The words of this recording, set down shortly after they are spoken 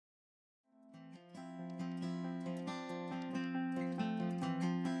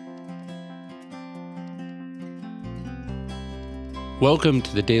Welcome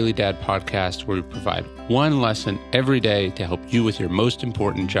to the Daily Dad Podcast, where we provide one lesson every day to help you with your most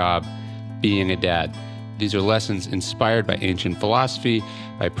important job, being a dad. These are lessons inspired by ancient philosophy,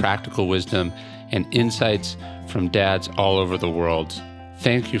 by practical wisdom, and insights from dads all over the world.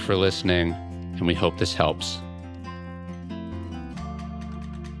 Thank you for listening, and we hope this helps.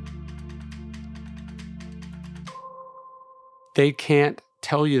 They can't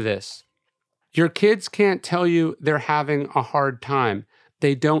tell you this. Your kids can't tell you they're having a hard time.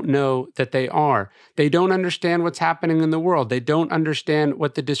 They don't know that they are. They don't understand what's happening in the world. They don't understand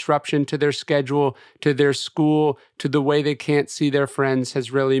what the disruption to their schedule, to their school, to the way they can't see their friends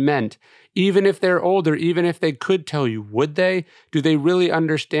has really meant. Even if they're older, even if they could tell you, would they? Do they really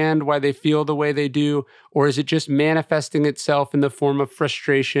understand why they feel the way they do? Or is it just manifesting itself in the form of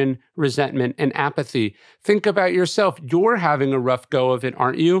frustration, resentment, and apathy? Think about yourself. You're having a rough go of it,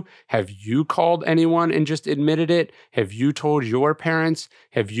 aren't you? Have you called anyone and just admitted it? Have you told your parents?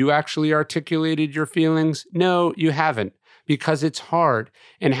 Have you actually articulated your feelings? No, you haven't, because it's hard.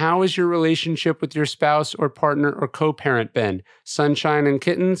 And how has your relationship with your spouse or partner or co-parent been? Sunshine and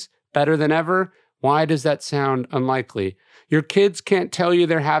kittens? Better than ever? Why does that sound unlikely? Your kids can't tell you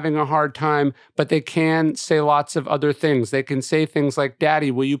they're having a hard time, but they can say lots of other things. They can say things like,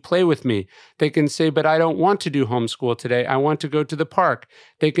 "Daddy, will you play with me?" They can say, "But I don't want to do homeschool today. I want to go to the park."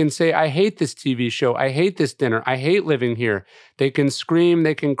 They can say, "I hate this TV show. I hate this dinner. I hate living here." They can scream,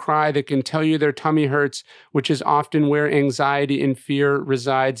 they can cry, they can tell you their tummy hurts, which is often where anxiety and fear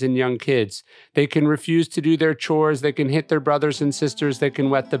resides in young kids. They can refuse to do their chores. They can hit their brothers and sisters. They can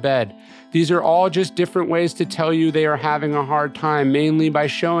wet the bed. These are all just different ways to tell you they are having a hard time, mainly by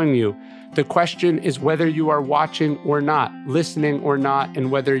showing you. The question is whether you are watching or not, listening or not,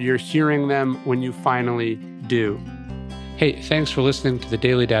 and whether you're hearing them when you finally do. Hey, thanks for listening to the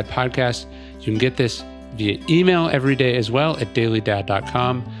Daily Dad Podcast. You can get this via email every day as well at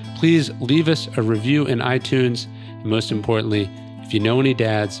dailydad.com. Please leave us a review in iTunes. And most importantly, if you know any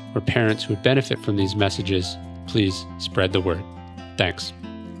dads or parents who would benefit from these messages, please spread the word. Thanks.